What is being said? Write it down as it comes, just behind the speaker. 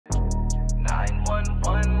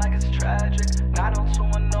like it's tragic.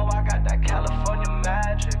 90210, I got that California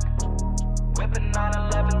magic. Whipping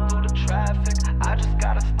 911 through the traffic. I just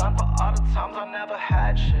got a stunt for all the times I never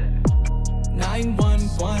had shit.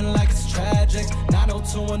 911 like it's tragic.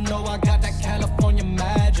 90210, I got that California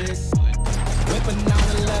magic. Whipping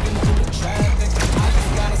 911 through the traffic. I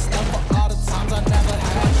just got a stunt for all the times I never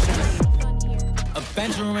had shit.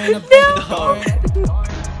 Avenger in a big foreign.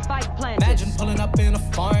 Imagine pulling up in a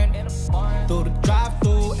foreign. Through the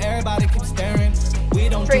drive-through, everybody keeps staring. We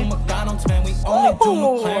don't do McDonald's, man, we only do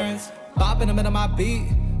McLaren's. Bob in the middle of my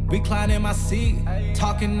beat, recline in my seat.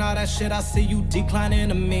 Talking all that shit, I see you declining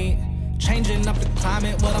to me. Changing up the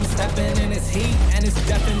climate, what I'm stepping in is heat. And it's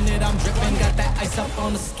definite, I'm dripping, got that ice up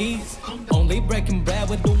on the skis. Only breaking bread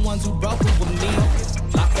with the ones who broke it with me.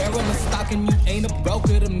 Not fair in the stock and you ain't a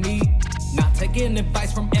broker to me. Not taking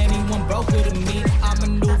advice from anyone broker to me. I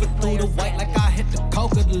maneuver through the white like I hit the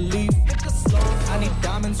coca to leaf. I need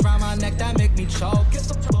diamonds round my neck that make me choke.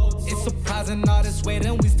 It's surprising all this weight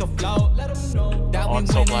and we still float. That we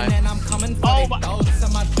winning and I'm coming for they notes.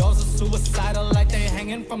 And my doors are suicidal like they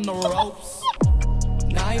hanging from the ropes.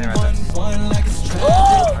 911 like it's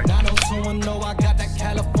tragic. 90210, I got that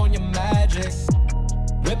California magic.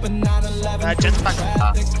 Whipping 911 through the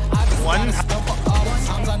traffic. I just got a stuff for all the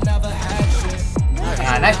times I never had shit.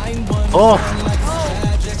 Oh.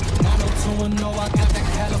 90210, I got that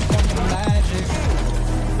California magic.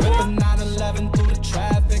 Whipping 911 through the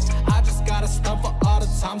traffic. I just got a stuff for all the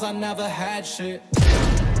times I never had shit.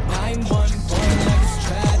 911 like it's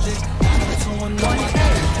tragic. 90210, I got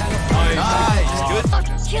that California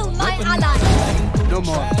magic. Kill my ally. No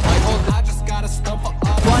more. I just got a stuff for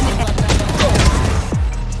all the times I never had shit.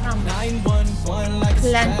 911 like it's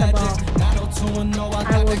tragic. 90210,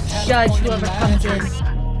 I will judge whoever comes in.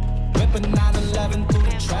 Whipping 911 through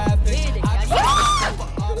the traffic. I just got a stuff for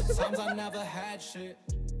all the times I never had shit.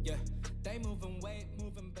 Yeah, they moving